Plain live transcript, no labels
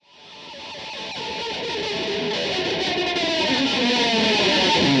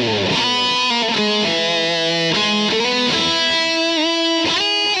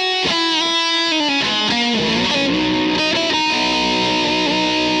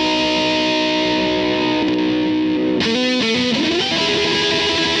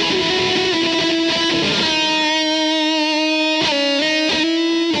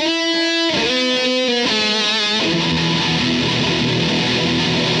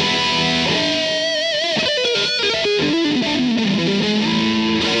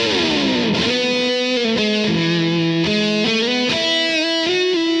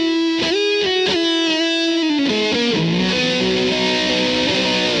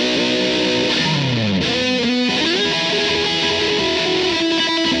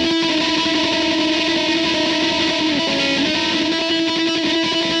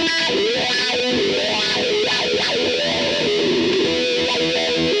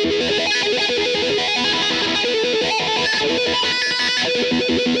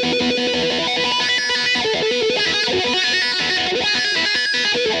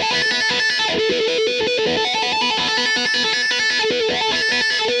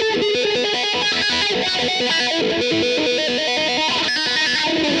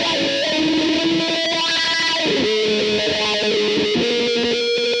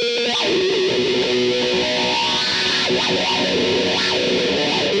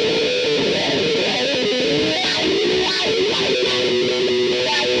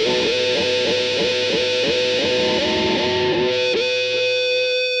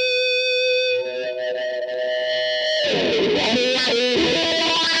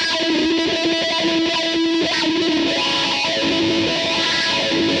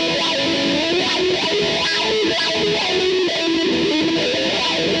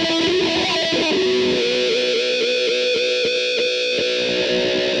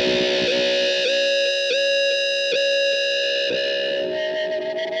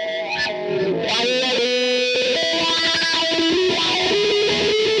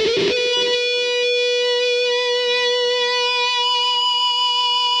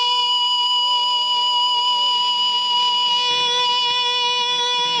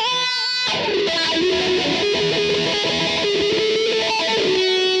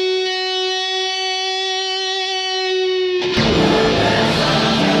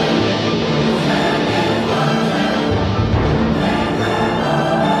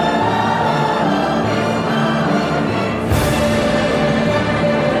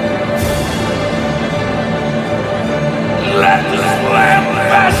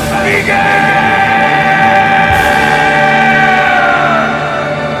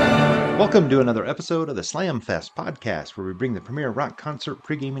Welcome to another episode of the Slam Fest podcast, where we bring the premier rock concert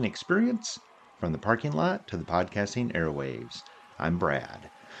pre-gaming experience from the parking lot to the podcasting airwaves. I'm Brad.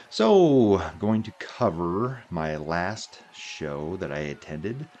 So, going to cover my last show that I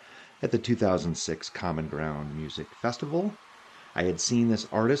attended at the 2006 Common Ground Music Festival. I had seen this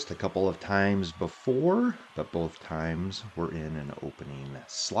artist a couple of times before, but both times were in an opening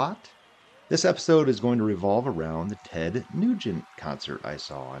slot. This episode is going to revolve around the Ted Nugent concert I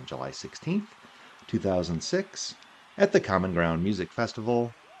saw on July 16th, 2006 at the Common Ground Music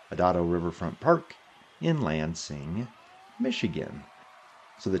Festival, Adado Riverfront Park in Lansing, Michigan.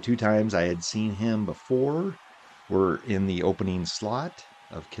 So the two times I had seen him before were in the opening slot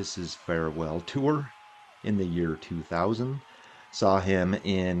of Kiss's farewell tour in the year 2000. Saw him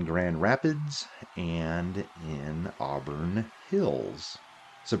in Grand Rapids and in Auburn Hills.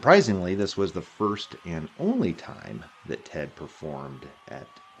 Surprisingly, this was the first and only time that Ted performed at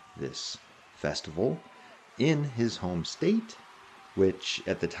this festival in his home state, which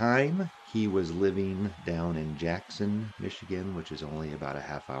at the time he was living down in Jackson, Michigan, which is only about a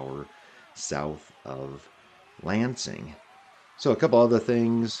half hour south of Lansing. So a couple other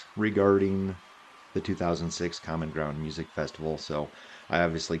things regarding the 2006 Common Ground Music Festival. So I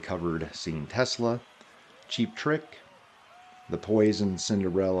obviously covered seeing Tesla, Cheap Trick, the Poison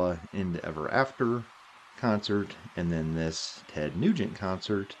Cinderella Into Ever After concert, and then this Ted Nugent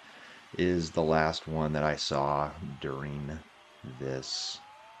concert is the last one that I saw during this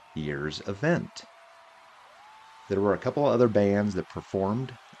year's event. There were a couple other bands that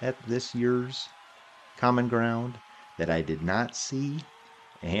performed at this year's Common Ground that I did not see,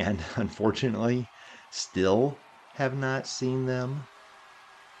 and unfortunately still have not seen them.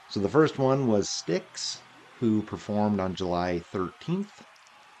 So the first one was Styx, who performed on July 13th.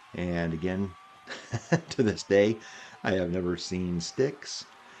 And again, to this day, I have never seen Styx.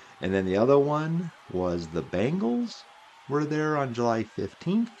 And then the other one was the Bangles, were there on July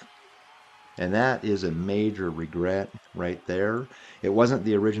 15th. And that is a major regret right there. It wasn't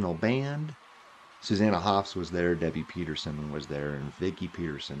the original band. Susanna Hoffs was there, Debbie Peterson was there, and Vicky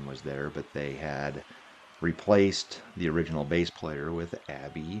Peterson was there, but they had replaced the original bass player with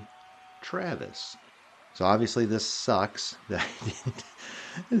Abby Travis. So obviously this sucks that I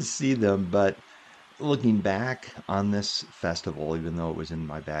didn't see them, but looking back on this festival, even though it was in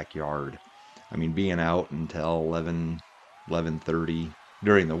my backyard, I mean, being out until 11:30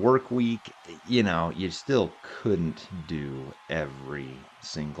 during the work week, you still couldn't do every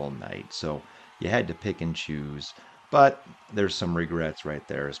single night. So you had to pick and choose, but there's some regrets right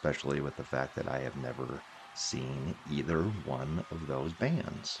there, especially with the fact that I have never seen either one of those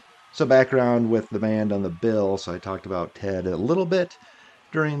bands. So background with the band on the bill, so I talked about Ted a little bit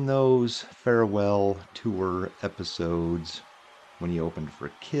during those farewell tour episodes when he opened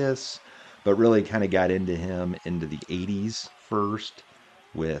for Kiss, but really kind of got into him into the 80s first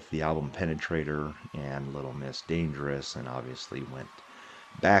with the album Penetrator and Little Miss Dangerous, and obviously went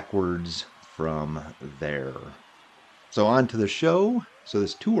backwards from there. So on to the show. So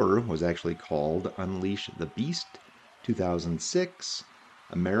this tour was actually called Unleash the Beast 2006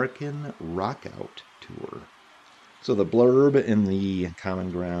 American Rockout Tour. So the blurb in the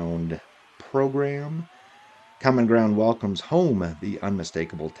Common Ground program: Common Ground welcomes home the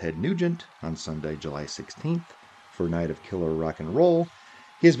unmistakable Ted Nugent on Sunday, July 16th for a night of killer rock and roll.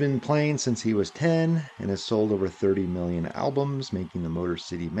 He has been playing since he was 10 and has sold over 30 million albums, making the Motor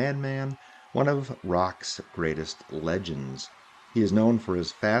City Madman one of rock's greatest legends. He is known for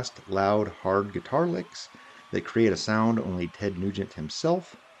his fast, loud, hard guitar licks that create a sound only Ted Nugent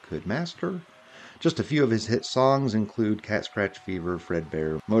himself could master. Just a few of his hit songs include Cat Scratch Fever,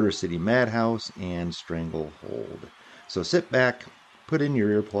 Fredbear, Motor City Madhouse, and Stranglehold. So sit back, put in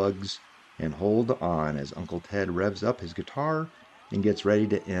your earplugs, and hold on as Uncle Ted revs up his guitar and gets ready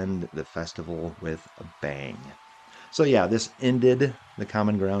to end the festival with a bang. So yeah, this ended the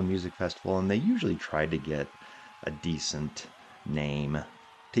Common Ground Music Festival, and they usually tried to get a decent name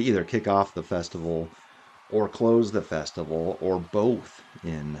to either kick off the festival or close the festival, or both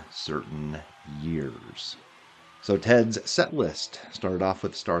in certain years. So Ted's set list started off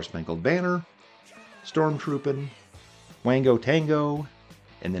with Star Spangled Banner, Stormtroopin', Wango Tango,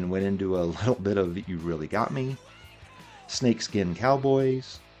 and then went into a little bit of You Really Got Me, Snakeskin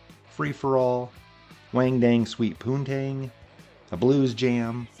Cowboys, Free For All, Wang Dang Sweet Poontang, A Blues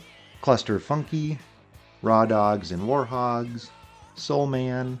Jam, Cluster Funky, Raw Dogs and Warhogs, Soul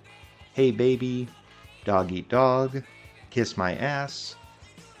Man, Hey Baby, Dog Eat Dog, Kiss My Ass,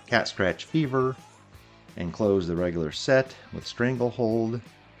 Cat Scratch Fever, and close the regular set with Stranglehold,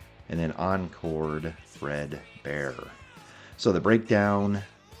 and then encored Fredbear. So the breakdown: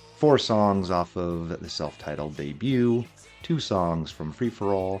 4 songs off of the self-titled debut, 2 songs from Free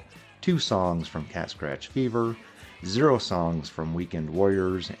For All, 2 songs from Cat Scratch Fever, 0 songs from Weekend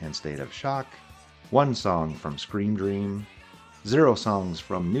Warriors and State of Shock, 1 song from Scream Dream, 0 songs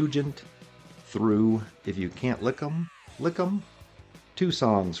from Nugent, through If You Can't Lick 'Em, Lick 'Em, 2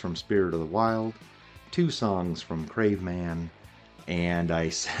 songs from Spirit of the Wild, 2 songs from Crave Man, and I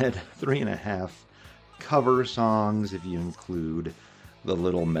said 3.5 cover songs if you include the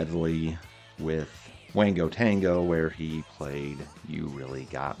little medley with Wango Tango where he played You Really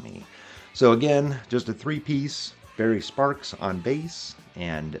Got Me. So again, just a 3-piece, Barry Sparks on bass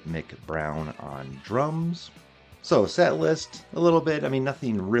and Mick Brown on drums. So set list, a little bit,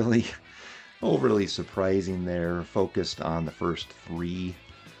 nothing really overly surprising there. Focused on the first 3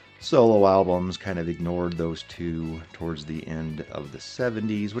 solo albums, kind of ignored those 2 towards the end of the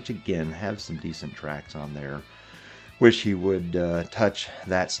 70s, which again have some decent tracks on there. Wish he would touch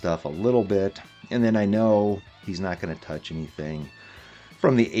that stuff a little bit. And then I know he's not going to touch anything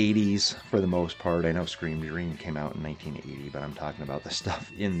from the 80s for the most part. I know Scream Dream came out in 1980, but I'm talking about the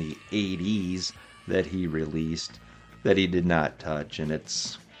stuff in the 80s that he released that he did not touch, and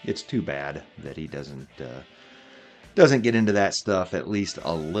it's too bad that he doesn't get into that stuff at least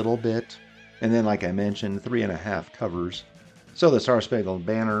a little bit. And then, like I mentioned, 3.5 covers. So the Star Spangled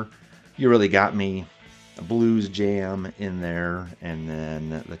Banner, You Really Got Me, a Blues Jam in there, and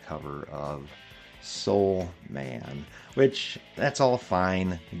then the cover of Soul Man, which that's all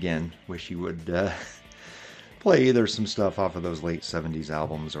fine. Again, wish he would play either some stuff off of those late 70s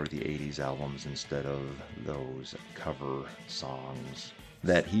albums or the 80s albums instead of those cover songs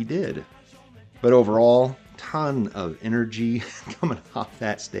that he did. But overall, ton of energy coming off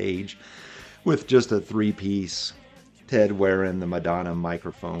that stage with just a 3-piece. Ted wearing the Madonna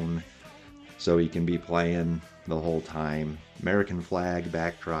microphone so he can be playing the whole time. American flag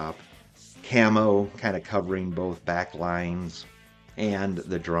backdrop, camo kind of covering both back lines and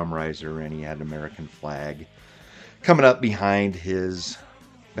the drum riser, and he had an American flag coming up behind his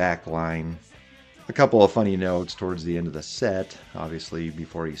back line. A couple of funny notes towards the end of the set. Obviously,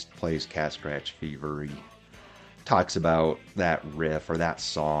 before he plays Cat Scratch Fever, he talks about that riff or that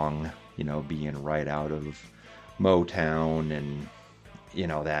song, being right out of Motown, and,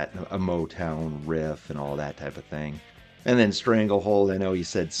 that a Motown riff and all that type of thing. And then Stranglehold, I know he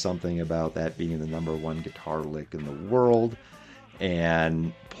said something about that being the #1 guitar lick in the world,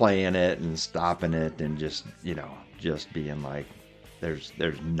 and playing it and stopping it and just being like,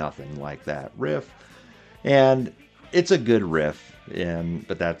 there's nothing like that riff. And it's a good riff,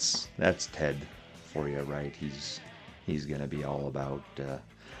 but that's Ted for you, right? He's gonna be all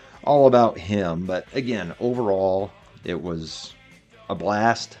about him. But again, overall, it was a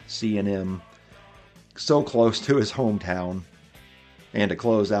blast seeing him so close to his hometown, and to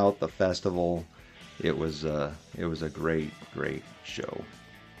close out the festival, it was a great show.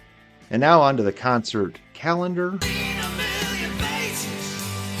 And now on to the concert calendar.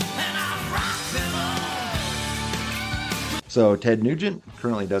 So Ted Nugent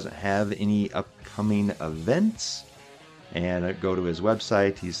currently doesn't have any upcoming events. And I go to his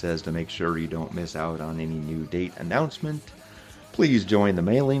website. He says to make sure you don't miss out on any new date announcement, please join the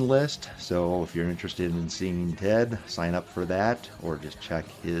mailing list. So if you're interested in seeing Ted, sign up for that or just check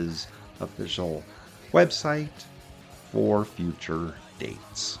his official website for future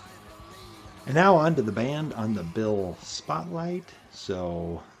dates. And now on to the band on the bill spotlight.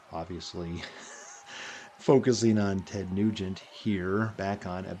 So obviously focusing on Ted Nugent here, back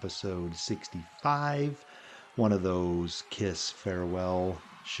on episode 65, one of those Kiss farewell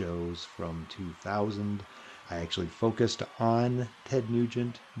shows from 2000. I actually focused on Ted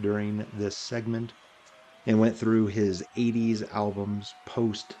Nugent during this segment and went through his 80s albums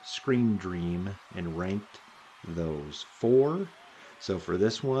post Scream Dream and ranked those 4. So for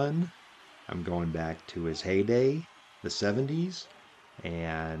this one, I'm going back to his heyday, the 70s,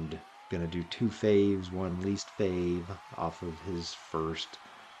 and gonna do 2 faves, 1 least fave off of his first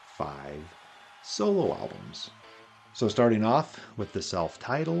 5 solo albums. So starting off with the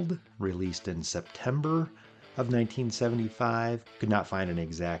self-titled, released in September of 1975. Could not find an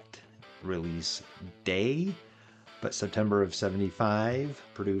exact release day, but September of 75,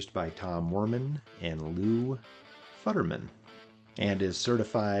 produced by Tom Werman and Lou Futterman, and is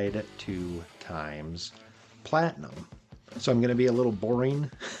certified 2 times platinum. So I'm going to be a little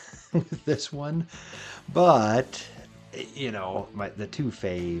boring with this one, but the 2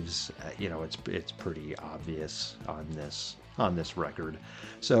 faves, it's pretty obvious on this record.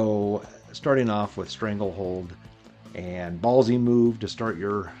 So starting off with Stranglehold and ballsy move to start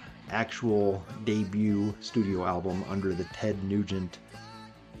your actual debut studio album under the Ted Nugent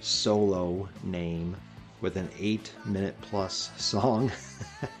solo name with an 8-minute plus song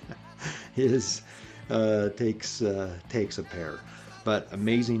takes a pair. But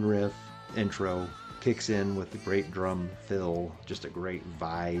amazing riff, intro, kicks in with the great drum fill, just a great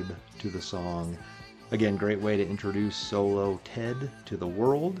vibe to the song. Again, great way to introduce solo Ted to the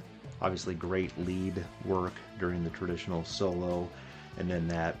world. Obviously great lead work during the traditional solo. And then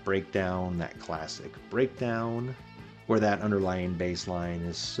that breakdown, that classic breakdown, where that underlying bass line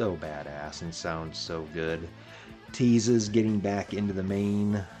is so badass and sounds so good. Teases getting back into the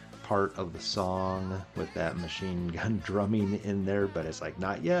main part of the song with that machine gun drumming in there, but it's like,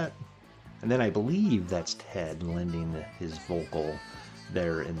 not yet. And then I believe that's Ted lending his vocal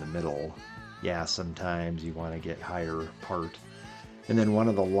there in the middle. Yeah, sometimes you want to get higher part. And then one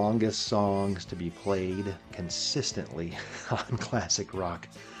of the longest songs to be played consistently on classic rock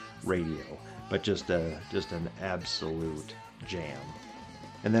radio, but just an absolute jam.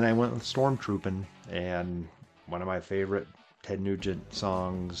 And then I went with Stormtroopin', and one of my favorite Ted Nugent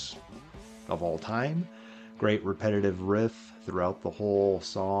songs of all time. Great repetitive riff throughout the whole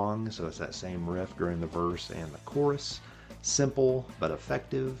song, so it's that same riff during the verse and the chorus. Simple but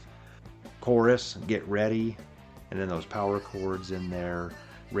effective. Chorus, get ready, and then those power chords in there.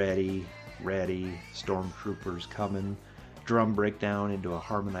 Ready, ready, stormtroopers coming. Drum breakdown into a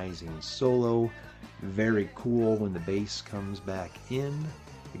harmonizing solo. Very cool when the bass comes back in.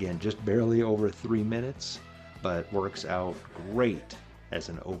 Again, just barely over 3 minutes, but works out great as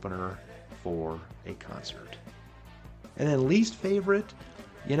an opener for a concert. And then least favorite,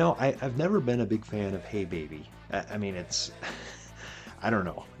 I've never been a big fan of Hey Baby. I mean, it's, I don't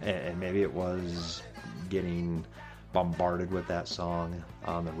know, and maybe it was getting bombarded with that song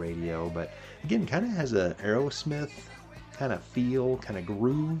on the radio, but again, kind of has a Aerosmith kind of feel, kind of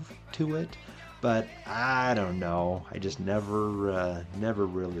groove to it, but I don't know, I just never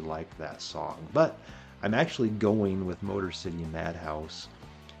really liked that song. But I'm actually going with Motor City Madhouse,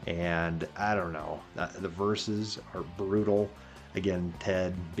 and I don't know, the verses are brutal. Again,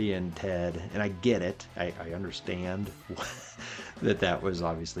 Ted being Ted, and I get it, I understand that was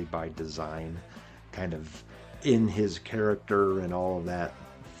obviously by design, kind of in his character and all of that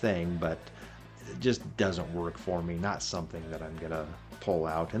thing, but it just doesn't work for me, not something that I'm gonna pull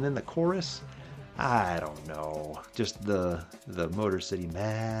out. And then the chorus, I don't know, just the Motor City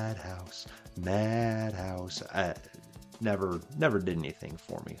Madhouse, never did anything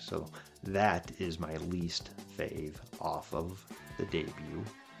for me. So that is my least fave off of the debut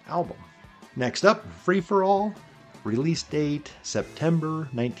album. Next up, Free For All, release date September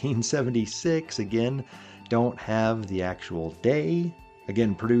 1976. Again, don't have the actual day.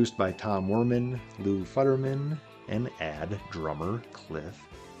 Again, produced by Tom Werman, Lou Futterman, and add drummer Cliff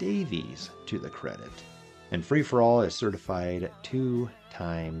Davies to the credit. And Free For All is certified 2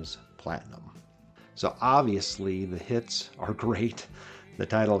 times platinum. So obviously the hits are great. The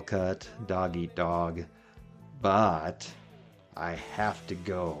title cut, Dog Eat Dog, but I have to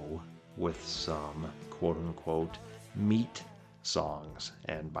go with some quote-unquote meat songs.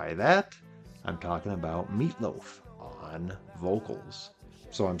 And by that, I'm talking about Meatloaf on vocals.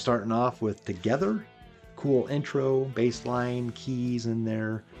 So I'm starting off with Together. Cool intro, bass line, keys in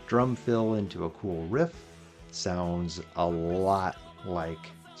there, drum fill into a cool riff. Sounds a lot like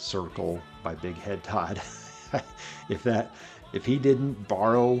Circle by Big Head Todd. If he didn't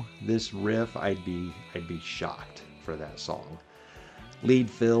borrow this riff, I'd be shocked for that song. Lead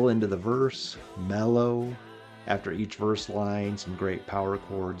fill into the verse, mellow. After each verse line, some great power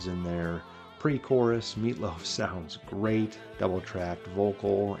chords in there. Pre-chorus, Meatloaf sounds great, double-tracked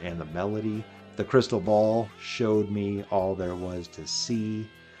vocal and the melody. The crystal ball showed me all there was to see.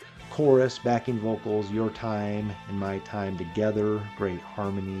 Chorus, backing vocals, Your Time and My Time together, great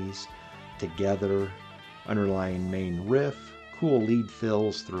harmonies together. Underlying main riff, cool lead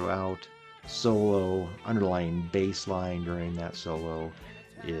fills throughout. Solo, underlying bass line during that solo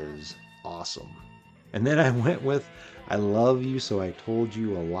is awesome. And then I went with I Love You So I Told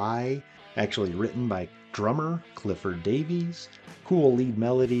You a Lie, actually written by drummer Clifford Davies. Cool lead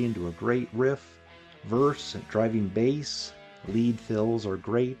melody into a great riff. Verse, driving bass, lead fills are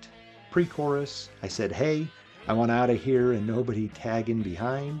great. Pre-chorus, I said, hey, I want out of here and nobody tagging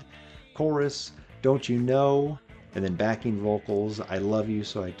behind. Chorus, don't you know? And then backing vocals, I love you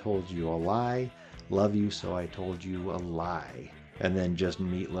so I told you a lie. Love you so I told you a lie. And then just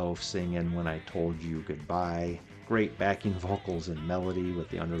Meatloaf singing When I Told You Goodbye. Great backing vocals and melody with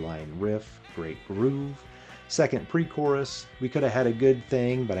the underlying riff. Great groove. Second pre-chorus, we could have had a good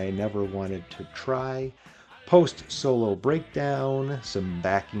thing, but I never wanted to try. Post-solo breakdown, some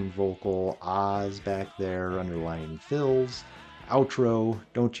backing vocal ahs back there, underlying fills. Outro,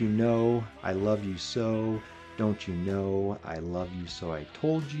 don't you know, I love you so. Don't you know, I love you so I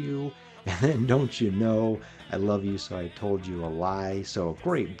told you. And then don't you know, I love you so I told you a lie. So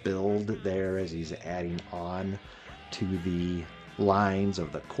great build there as he's adding on to the lines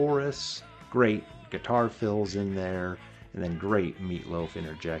of the chorus. Great guitar fills in there. And then great Meatloaf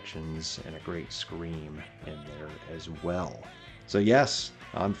interjections and a great scream in there as well. So yes,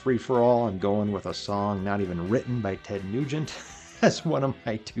 on Free For All, I'm going with a song not even written by Ted Nugent as one of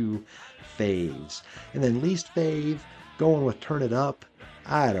my two faves. And then least fave, going with Turn It Up.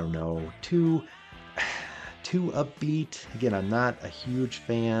 I don't know, too upbeat. Again, I'm not a huge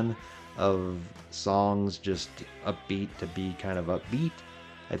fan of songs just upbeat to be kind of upbeat.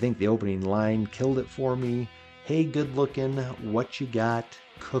 I think the opening line killed it for me. Hey, good looking, what you got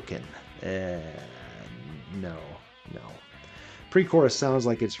cooking? No. Pre-chorus sounds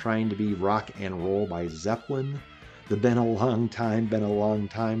like it's trying to be Rock and Roll by Zeppelin. The been a long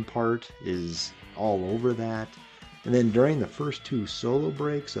time part is all over that. And then during the first two solo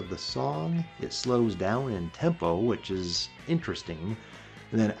breaks of the song, it slows down in tempo, which is interesting.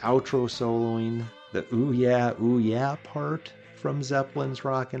 And then outro soloing, the ooh yeah part from Zeppelin's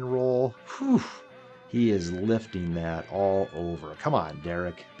Rock and Roll. Whew, he is lifting that all over. Come on,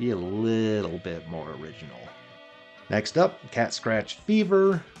 Derek, be a little bit more original. Next up, Cat Scratch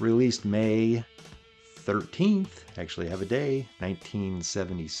Fever, released May 13th, actually have a day,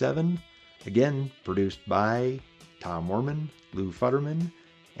 1977. Again, produced by Tom Werman, Lou Futterman,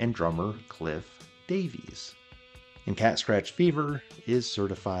 and drummer Cliff Davies. And Cat Scratch Fever is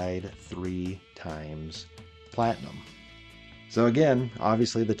certified 3 times platinum. So again,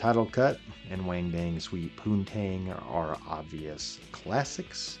 obviously the title cut and Wang Dang Sweet Poontang are obvious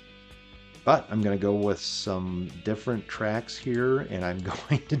classics. But I'm going to go with some different tracks here, and I'm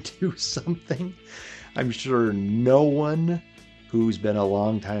going to do something I'm sure no one who's been a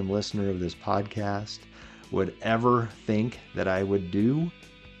long-time listener of this podcast would ever think that I would do.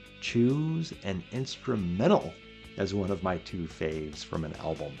 Choose an instrumental as one of my 2 faves from an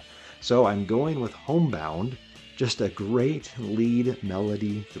album. So I'm going with Homebound, just a great lead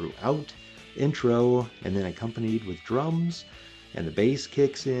melody throughout, intro, and then accompanied with drums, and the bass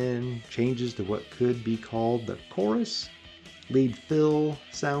kicks in, changes to what could be called the chorus, lead fill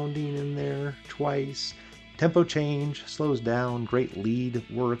sounding in there twice, tempo change, slows down, great lead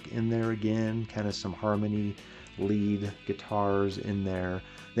work in there again, kind of some harmony lead guitars in there,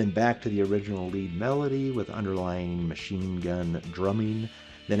 then back to the original lead melody with underlying machine gun drumming,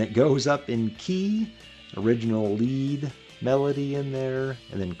 then it goes up in key, original lead melody in there,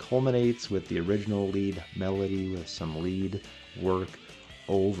 and then culminates with the original lead melody with some lead work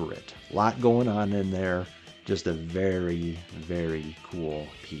over it. A lot going on in there. Just a very, very cool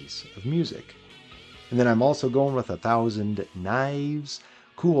piece of music. And then I'm also going with 1,000 Knives.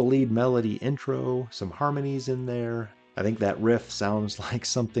 Cool lead melody intro, some harmonies in there. I think that riff sounds like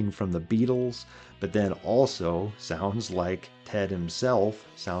something from the Beatles, but then also sounds like Ted himself,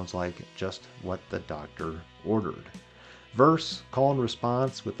 sounds like just what the doctor ordered. Verse, call and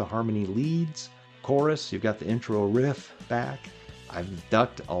response with the harmony leads. Chorus, you've got the intro riff back. I've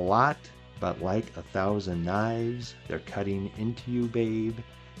ducked a lot, but like 1,000 knives, they're cutting into you, babe.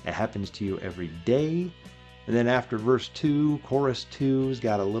 It happens to you every day. And then after verse 2, chorus 2's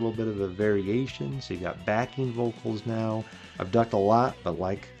got a little bit of a variation, so you got backing vocals now. I've ducked a lot, but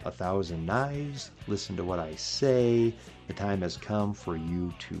like 1,000 knives. Listen to what I say. The time has come for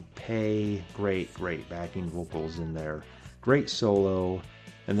you to pay. Great, great backing vocals in there. Great solo.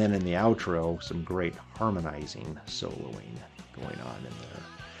 And then in the outro, some great harmonizing soloing going on in there.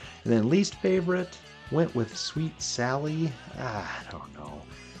 And then least favorite, went with Sweet Sally. I don't know.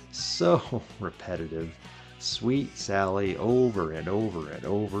 So repetitive. Sweet Sally over and over and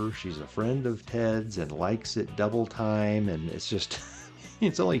over. She's a friend of Ted's and likes it double time, and it's just,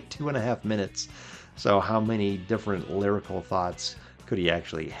 it's only 2.5 minutes. So how many different lyrical thoughts could he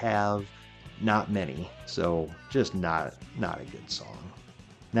actually have? Not many. So just not a good song.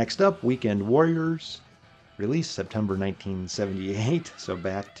 Next up, Weekend Warriors, released September 1978. So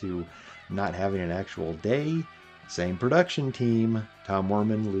back to not having an actual day. Same production team, Tom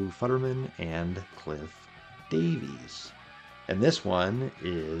Werman, Lou Futterman, and Cliff Davies. And this one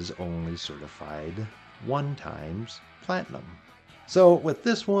is only certified 1 times platinum. So with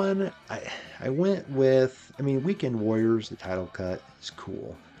this one, I went with, Weekend Warriors, the title cut is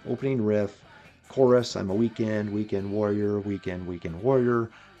cool. Opening riff, chorus, I'm a weekend warrior, weekend warrior.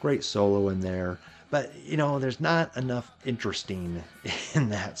 Great solo in there. But, there's not enough interesting in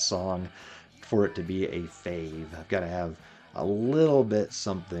that song for it to be a fave. I've got to have a little bit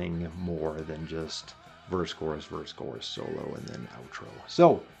something more than just verse, chorus, solo, and then outro.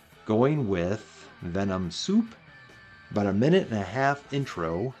 So, going with Venom Soup, about 1.5-minute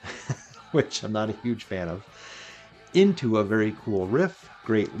intro, which I'm not a huge fan of, into a very cool riff,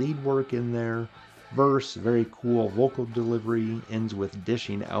 great lead work in there, verse, very cool vocal delivery, ends with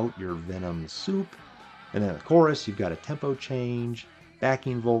dishing out your Venom Soup, and then the chorus, you've got a tempo change,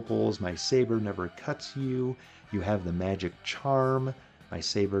 backing vocals, my saber never cuts you, you have the magic charm, my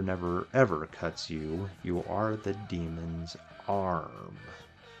saber never ever cuts you. You are the demon's arm.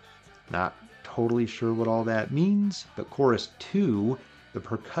 Not totally sure what all that means, but chorus 2, the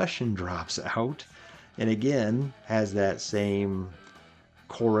percussion drops out, and again has that same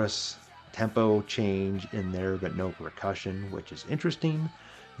chorus tempo change in there, but no percussion, which is interesting.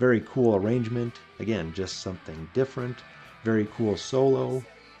 Very cool arrangement. Again, just something different. Very cool solo.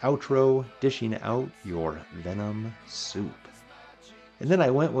 Outro, dishing out your Venom Soup. And then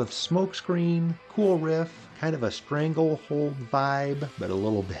I went with Smokescreen, cool riff, kind of a Stranglehold vibe, but a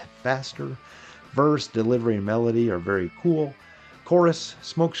little bit faster. Verse, delivery, and melody are very cool. Chorus,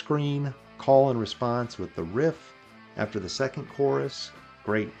 Smokescreen, call and response with the riff. After the second chorus,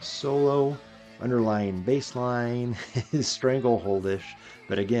 great solo. Underlying bass line is Strangleholdish,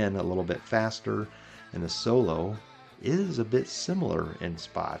 but again, a little bit faster. And the solo is a bit similar in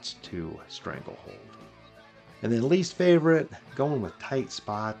spots to Stranglehold. And then least favorite, going with Tight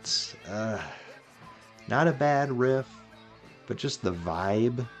Spots. Not a bad riff, but just the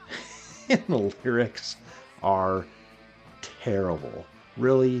vibe and the lyrics are terrible.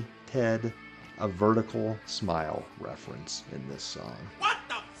 Really, Ted, a vertical smile reference in this song. What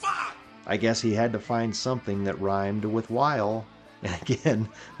the fuck? I guess he had to find something that rhymed with while. And again,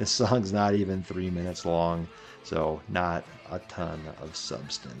 this song's not even 3 minutes long, so not a ton of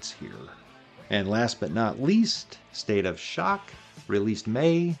substance here. And last but not least, State of Shock, released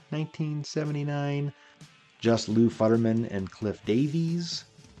May 1979. Just Lou Futterman and Cliff Davies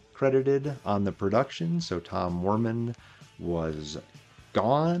credited on the production, so Tom Werman was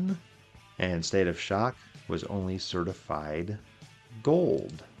gone, and State of Shock was only certified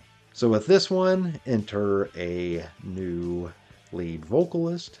gold. So with this one, enter a new lead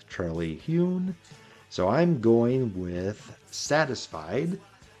vocalist, Charlie Hune. So I'm going with Satisfied.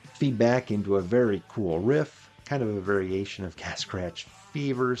 Feedback into a very cool riff, kind of a variation of Cat Scratch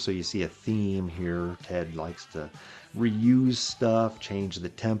Fever, so you see a theme here. Ted likes to reuse stuff, change the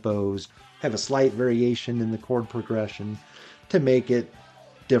tempos, have a slight variation in the chord progression to make it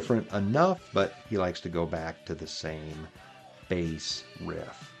different enough, but he likes to go back to the same bass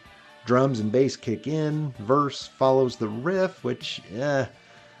riff. Drums and bass kick in, verse follows the riff, which,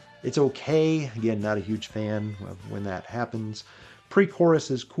 it's okay. Again, not a huge fan of when that happens.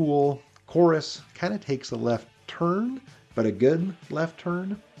 Pre-chorus is cool. Chorus kind of takes a left turn, but a good left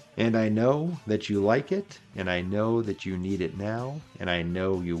turn. And I know that you like it, and I know that you need it now, and I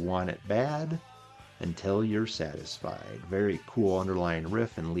know you want it bad until you're satisfied. Very cool underlying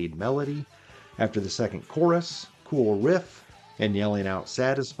riff and lead melody. After the second chorus, cool riff, and yelling out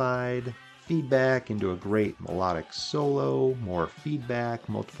satisfied, feedback into a great melodic solo, more feedback,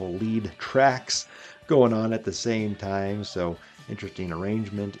 multiple lead tracks going on at the same time, so interesting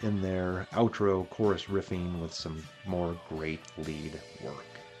arrangement in there, outro chorus riffing with some more great lead work.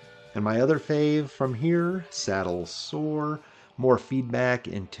 And my other fave from here, Saddle Sore, more feedback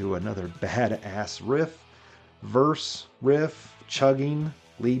into another badass riff, verse, riff, chugging,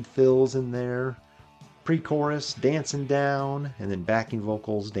 lead fills in there, pre-chorus dancing down, and then backing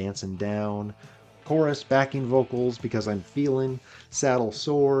vocals dancing down, chorus backing vocals because I'm feeling saddle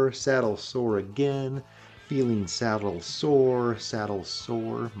sore again, feeling saddle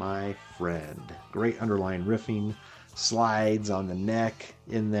sore, my friend. Great underlying riffing, slides on the neck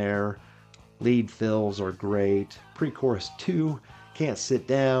in there, lead fills are great, pre-chorus 2, can't sit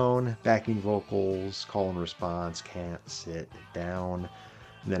down, backing vocals, call and response, can't sit down.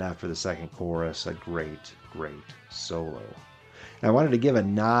 And then after the second chorus, a great solo. And I wanted to give a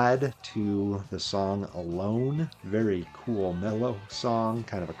nod to the song Alone. Very cool, mellow song,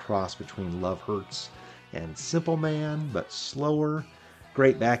 kind of a cross between Love Hurts and Simple Man, but slower.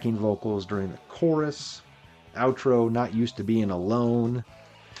 Great backing vocals during the chorus. Outro, Not Used to Being Alone,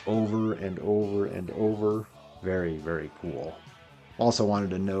 over and over and over. Very cool. Also wanted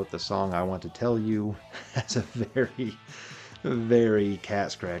to note the song I Want to Tell You has a very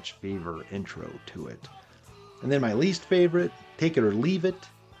Cat Scratch Fever intro to it. And then my least favorite, Take It or Leave It.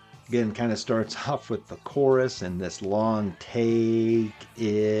 Again, kind of starts off with the chorus and this long take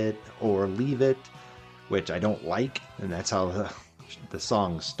it or leave it, which I don't like, and that's how the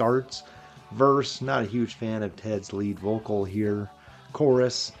song starts. Verse, not a huge fan of Ted's lead vocal here.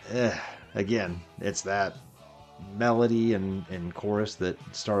 Chorus, again, it's that melody and chorus that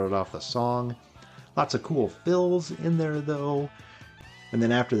started off the song. Lots of cool fills in there though. And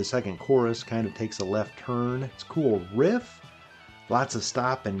then after the second chorus kind of takes a left turn. It's cool riff. Lots of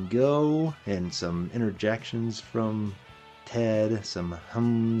stop and go and some interjections from Ted, some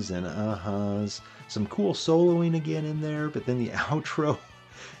hums and uh-huhs. Some cool soloing again in there, but then the outro,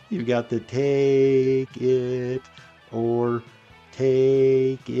 you've got the take it or,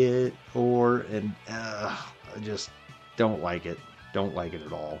 and I just don't like it. Don't like it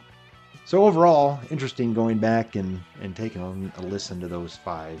at all. So overall, interesting going back and taking a listen to those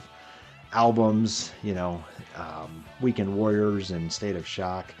 5 albums. Weekend Warriors and State of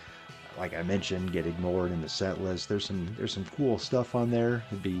Shock, like I mentioned, get ignored in the set list. There's some cool stuff on there.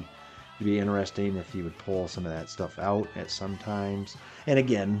 It'd be interesting if you would pull some of that stuff out at some times. And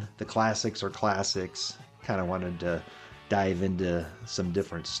again, the classics are classics. Kind of wanted to dive into some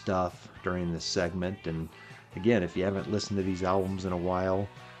different stuff during this segment. And again, if you haven't listened to these albums in a while,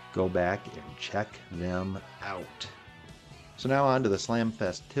 go back and check them out. So now on to the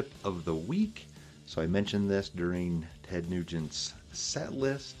Slamfest tip of the week. So I mentioned this during Ted Nugent's set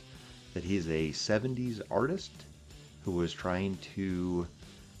list, that he's a 70s artist who was trying to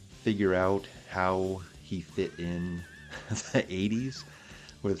figure out how he fit in the 80s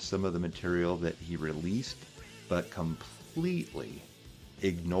with some of the material that he released, but completely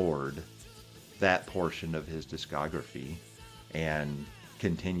ignored that portion of his discography and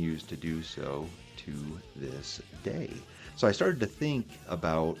continues to do so to this day. So I started to think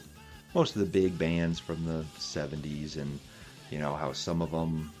about most of the big bands from the 70s and how some of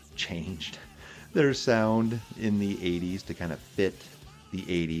them changed their sound in the 80s to kind of fit the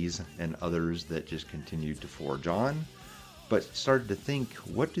 80s, and others that just continued to forge on. But started to think,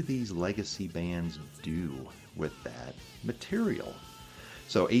 what do these legacy bands do with that material?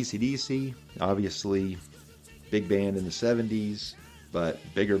 So AC/DC, obviously big band in the 70s, but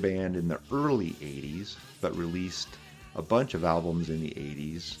bigger band in the early 80s, but released a bunch of albums in the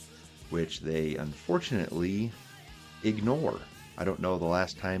 80s, which they unfortunately ignore. I don't know the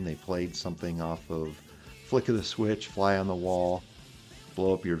last time they played something off of Flick of the Switch, Fly on the Wall,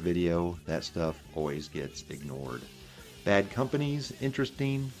 Blow Up Your Video. That stuff always gets ignored. Bad Company's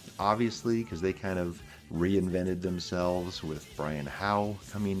interesting, obviously, because they kind of reinvented themselves with Brian Howe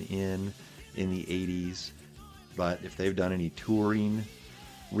coming in the 80s. But if they've done any touring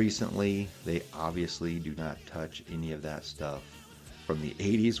recently, they obviously do not touch any of that stuff from the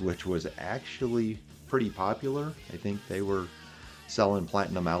 80s, which was actually pretty popular. I think they were selling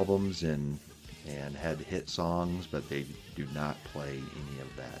platinum albums and had hit songs, but they do not play any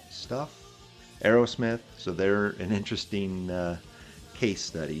of that stuff. Aerosmith, so they're an interesting case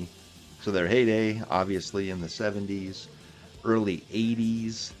study. So their heyday, obviously in the 70s, early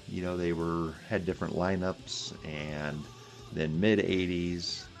 80s, they had different lineups, and then mid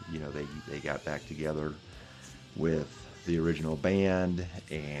 80s, they got back together with the original band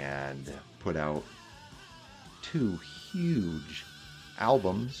and put out 2 huge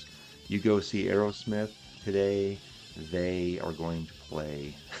albums. You go see Aerosmith today, they are going to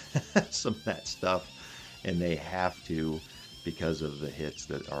play some of that stuff, and they have to because of the hits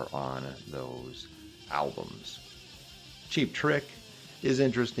that are on those albums. Cheap Trick is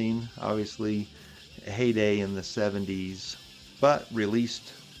interesting, obviously heyday in the 70s, but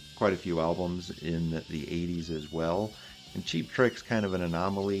released quite a few albums in the 80s as well. And Cheap Trick's kind of an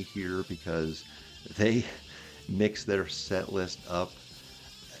anomaly here because they mix their set list up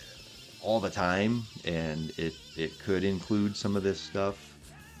all the time, and it could include some of this stuff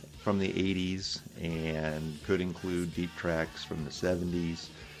from the 80s and could include deep tracks from the 70s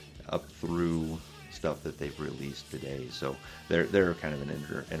up through stuff that they've released today. So they're kind of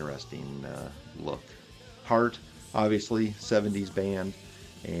an interesting look. Heart, obviously 70s band,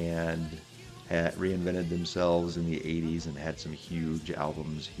 and had reinvented themselves in the 80s and had some huge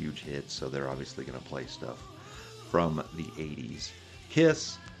albums, huge hits, so they're obviously going to play stuff from the 80s.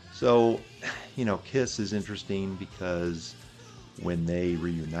 Kiss, so Kiss is interesting because when they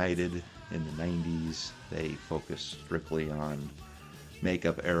reunited in the 90s, they focused strictly on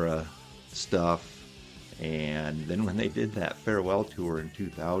makeup era stuff, and then when they did that farewell tour in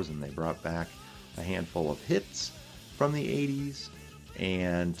 2000, they brought back a handful of hits from the 80s,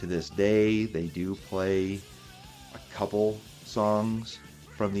 and to this day they do play a couple songs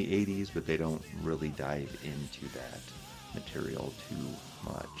from the 80s, but they don't really dive into that material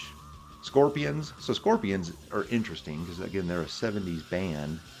too much. Scorpions. So Scorpions are interesting because, again, they're a 70s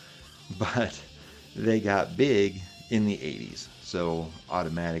band, but they got big in the 80s. So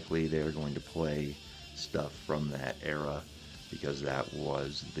automatically they're going to play stuff from that era because that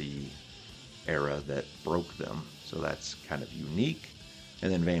was the era that broke them. So that's kind of unique.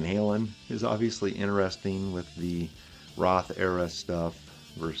 And then Van Halen is obviously interesting with the Roth era stuff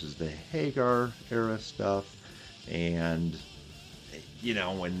versus the Hagar era stuff. And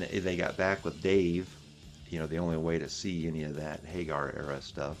when they got back with Dave, the only way to see any of that Hagar era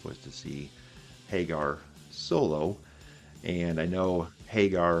stuff was to see Hagar solo. And I know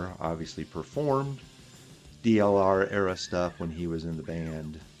Hagar obviously performed DLR era stuff when he was in the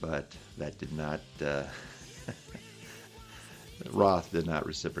band, but that did not, Roth did not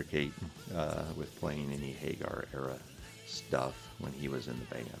reciprocate with playing any Hagar era stuff when he was in the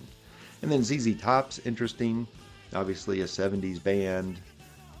band. And then ZZ Top's interesting. Obviously a 70s band,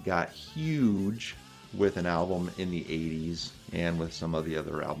 got huge with an album in the 80s and with some of the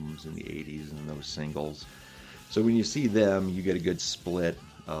other albums in the 80s and those singles. So when you see them, you get a good split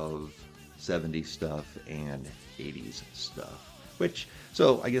of 70s stuff and 80s stuff.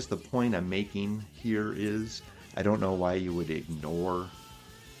 So I guess the point I'm making here is I don't know why you would ignore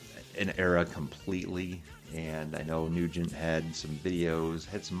an era completely. And I know Nugent had some videos,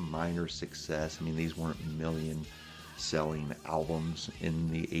 had some minor success. I mean, these weren't million-selling albums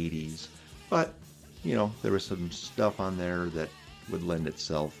in the 80s. But, there was some stuff on there that would lend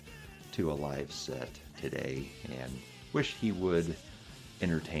itself to a live set today. And wish he would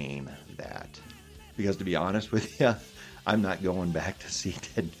entertain that. Because to be honest with you, I'm not going back to see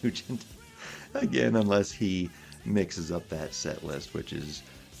Ted Nugent again unless he mixes up that set list, which is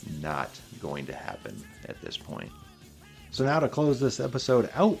not going to happen at this point. So now to close this episode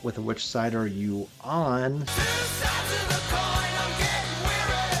out with which side are you on?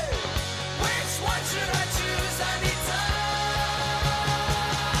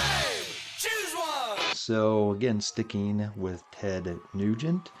 So again, sticking with Ted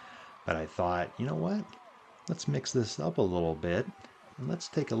Nugent, but I thought, you know what? Let's mix this up a little bit and let's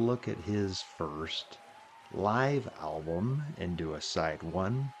take a look at his first live album and do a side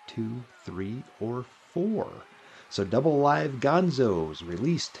 1, 2, 3, or 4. So Double Live Gonzos,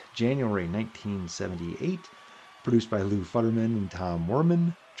 released January 1978, produced by Lou Futterman and Tom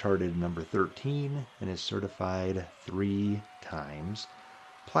Werman, charted number 13, and is certified 3 times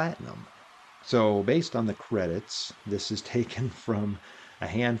platinum. So based on the credits, this is taken from a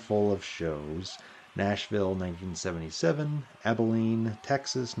handful of shows: Nashville 1977, Abilene,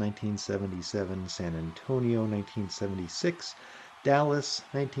 Texas 1977, San Antonio 1976, Dallas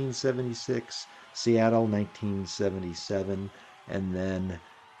 1976, Seattle 1977, and then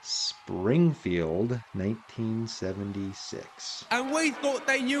Springfield 1976. And we thought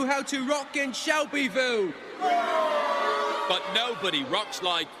they knew how to rock in Shelbyville. But nobody rocks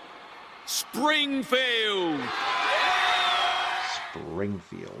like Springfield.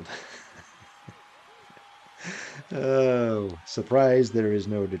 Springfield. Oh, surprised there is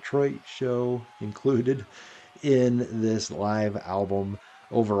no Detroit show included in this live album.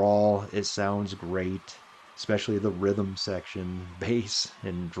 Overall, it sounds great, especially the rhythm section, bass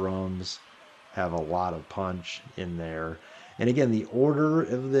and drums have a lot of punch in there. And again, the order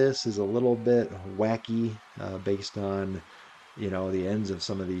of this is a little bit wacky based on, the ends of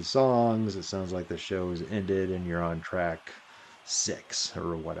some of these songs. It sounds like the show's ended and you're on track 6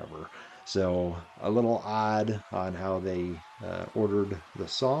 or whatever. So a little odd on how they ordered the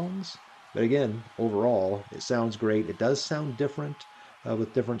songs. But again, overall, it sounds great. It does sound different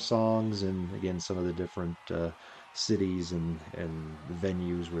with different songs, and again, some of the different cities and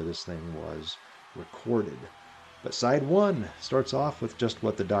venues where this thing was recorded. But side 1 starts off with just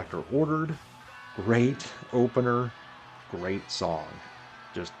what the Doctor ordered. Great opener, great song.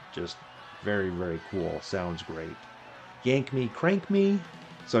 Just very, very cool. Sounds great. Yank Me, Crank Me.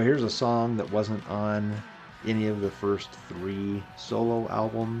 So here's a song that wasn't on any of the first 3 solo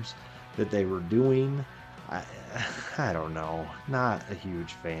albums that they were doing. I don't know. Not a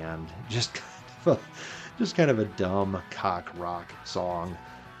huge fan. Just kind of a dumb cock rock song.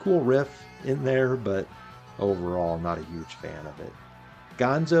 Cool riff in there, but overall not a huge fan of it.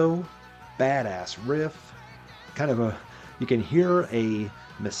 Gonzo, badass riff. You can hear a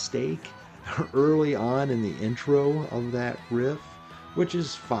mistake early on in the intro of that riff, which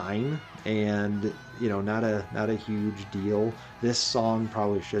is fine, and not a huge deal. This song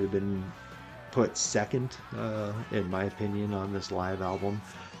probably should have been put second, in my opinion, on this live album.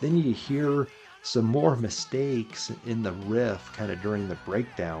 Then you hear some more mistakes in the riff kind of during the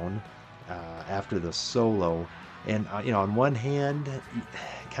breakdown after the solo, and on one hand you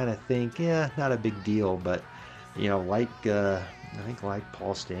kind of think, yeah, not a big deal, but I think like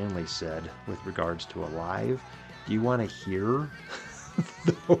Paul Stanley said with regards to Alive, do you want to hear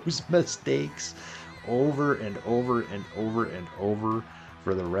those mistakes over and over and over and over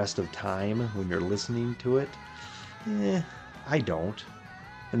for the rest of time when you're listening to it? I don't.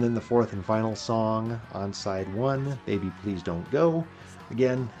 And then the fourth and final song on side 1, Baby Please Don't Go.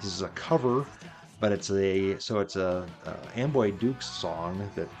 Again, this is a cover, but it's a Amboy Dukes song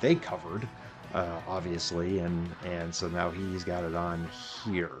that they covered, obviously, and so now he's got it on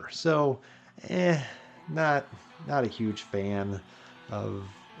here. So, not a huge fan of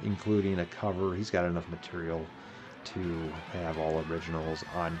including a cover. He's got enough material to have all originals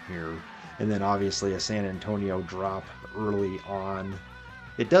on here. And then obviously a San Antonio drop early on.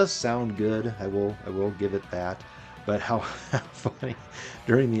 It does sound good, I will give it that. But how funny,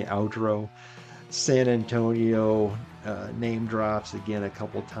 during the outro, San Antonio name drops again a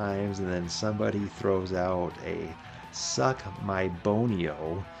couple times, and then somebody throws out a Suck My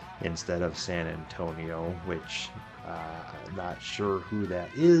Bonio instead of San Antonio, which I'm not sure who that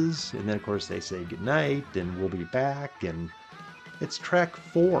is. And then of course they say goodnight and we'll be back, and it's track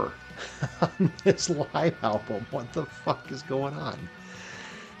 4 on this live album. What the fuck is going on?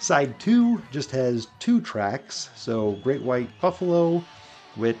 Side 2 just has 2 tracks. So Great White Buffalo,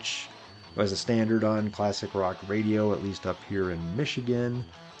 which was a standard on classic rock radio, at least up here in Michigan.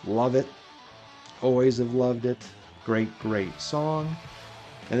 Love it. Always have loved it. Great song.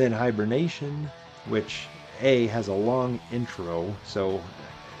 And then Hibernation, which has a long intro. So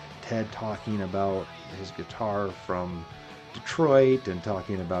Ted talking about his guitar from Detroit and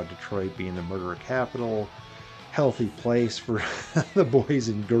talking about Detroit being the murder capital, healthy place for the boys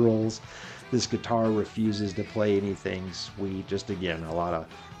and girls. This guitar refuses to play anything sweet. Just again, a lot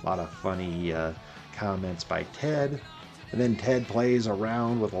of funny comments by Ted. And then Ted plays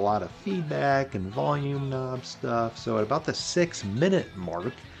around with a lot of feedback and volume knob stuff. So at about the 6-minute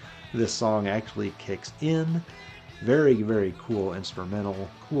mark, this song actually kicks in. Very, very cool instrumental,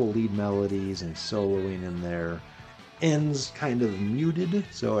 cool lead melodies and soloing in there. Ends kind of muted,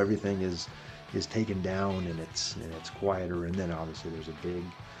 so everything is taken down and it's quieter. And then obviously there's a big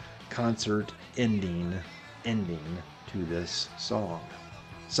concert ending to this song.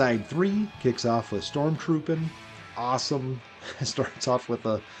 Side 3 kicks off with Stormtroopin'. Awesome. Starts off with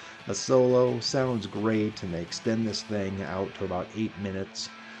a solo. Sounds great, and they extend this thing out to about 8 minutes.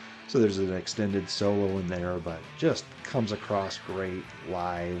 So there's an extended solo in there, but just comes across great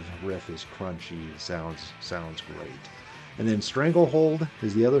live. Riff is crunchy. Sounds great. And then Stranglehold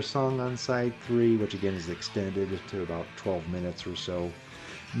is the other song on side 3, which again is extended to about 12 minutes or so.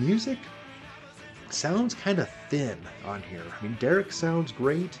 Music sounds kind of thin on here. I mean, Derek sounds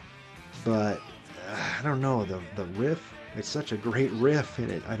great, but I don't know, the riff, it's such a great riff,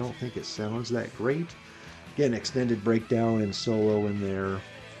 and I don't think it sounds that great. Again, extended breakdown and solo in there.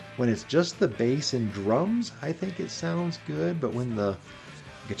 When it's just the bass and drums, I think it sounds good, but when the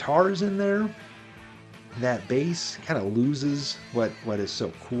guitar's in there, that bass kind of loses what is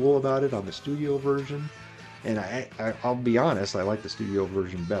so cool about it on the studio version. And I'll be honest, I like the studio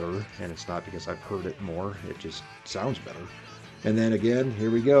version better, and it's not because I've heard it more, it just sounds better. And then again, here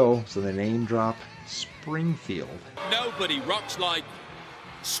we go. So the name drop, Springfield. Nobody rocks like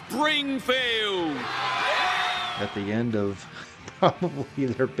Springfield. At the end of probably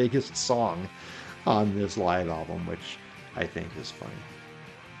their biggest song on this live album, which I think is funny.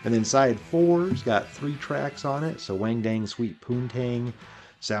 And then side 4's got 3 tracks on it. So Wang Dang Sweet Poontang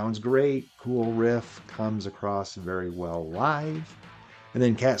sounds great, cool riff, comes across very well live. And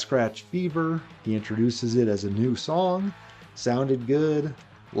then Cat Scratch Fever, he introduces it as a new song, sounded good.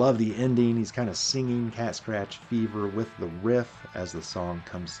 Love the ending. He's kind of singing Cat Scratch Fever with the riff as the song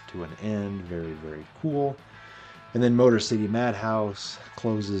comes to an end. Very, very cool. And then Motor City Madhouse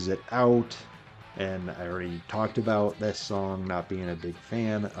closes it out. And I already talked about this song, not being a big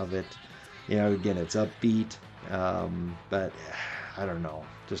fan of it. You know, again, it's upbeat, but I don't know,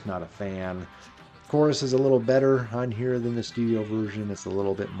 just not a fan. Chorus is a little better on here than the studio version. It's a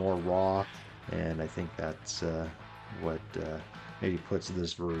little bit more raw, and I think that's what maybe puts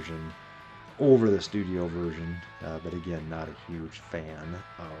this version over the studio version. But again, not a huge fan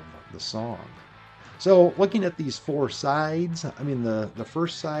of the song. So looking at these 4 sides, I mean, the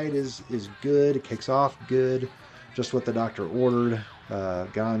first side is good. It kicks off good, just what the doctor ordered.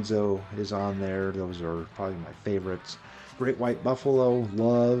 Gonzo is on there. Those are probably my favorites. Great White Buffalo,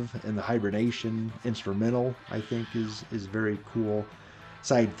 love, and the Hibernation instrumental, I think, is very cool.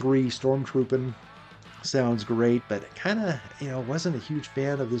 Side 3, Stormtroopin', sounds great, but kind of, wasn't a huge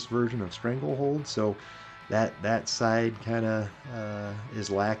fan of this version of Stranglehold, so that side kind of is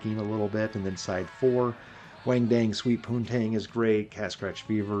lacking a little bit. And then side 4, Wang Dang Sweet Poontang is great, Cat Scratch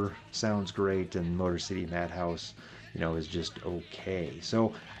Fever sounds great, and Motor City Madhouse, is just okay.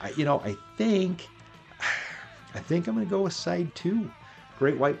 So, I think I'm going to go with side 2.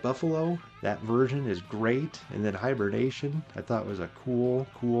 Great White Buffalo, that version is great. And then Hibernation, I thought was a cool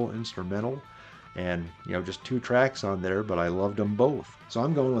instrumental. And, just 2 tracks on there, but I loved them both. So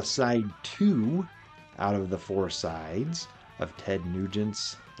I'm going with side 2 out of the 4 sides of Ted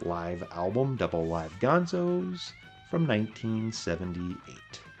Nugent's live album, Double Live Gonzos, from 1978.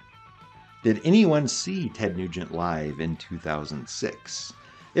 Did anyone see Ted Nugent live in 2006?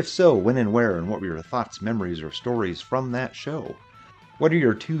 If so, when and where, and what were your thoughts, memories, or stories from that show? What are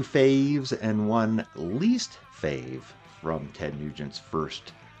your 2 faves and 1 least fave from Ted Nugent's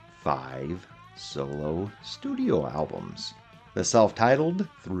first 5 solo studio albums? The self-titled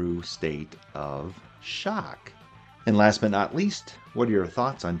Through State of Shock. And last but not least, what are your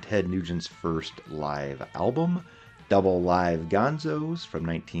thoughts on Ted Nugent's first live album, Double Live Gonzos from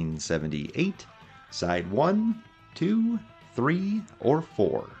 1978, side 1, 2, 3, or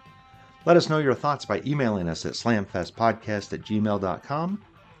 4? Let us know your thoughts by emailing us at slamfestpodcast@gmail.com.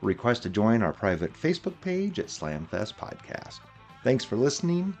 Request to join our private Facebook page at Slamfest Podcast. Thanks for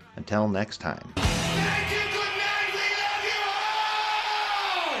listening. Until next time.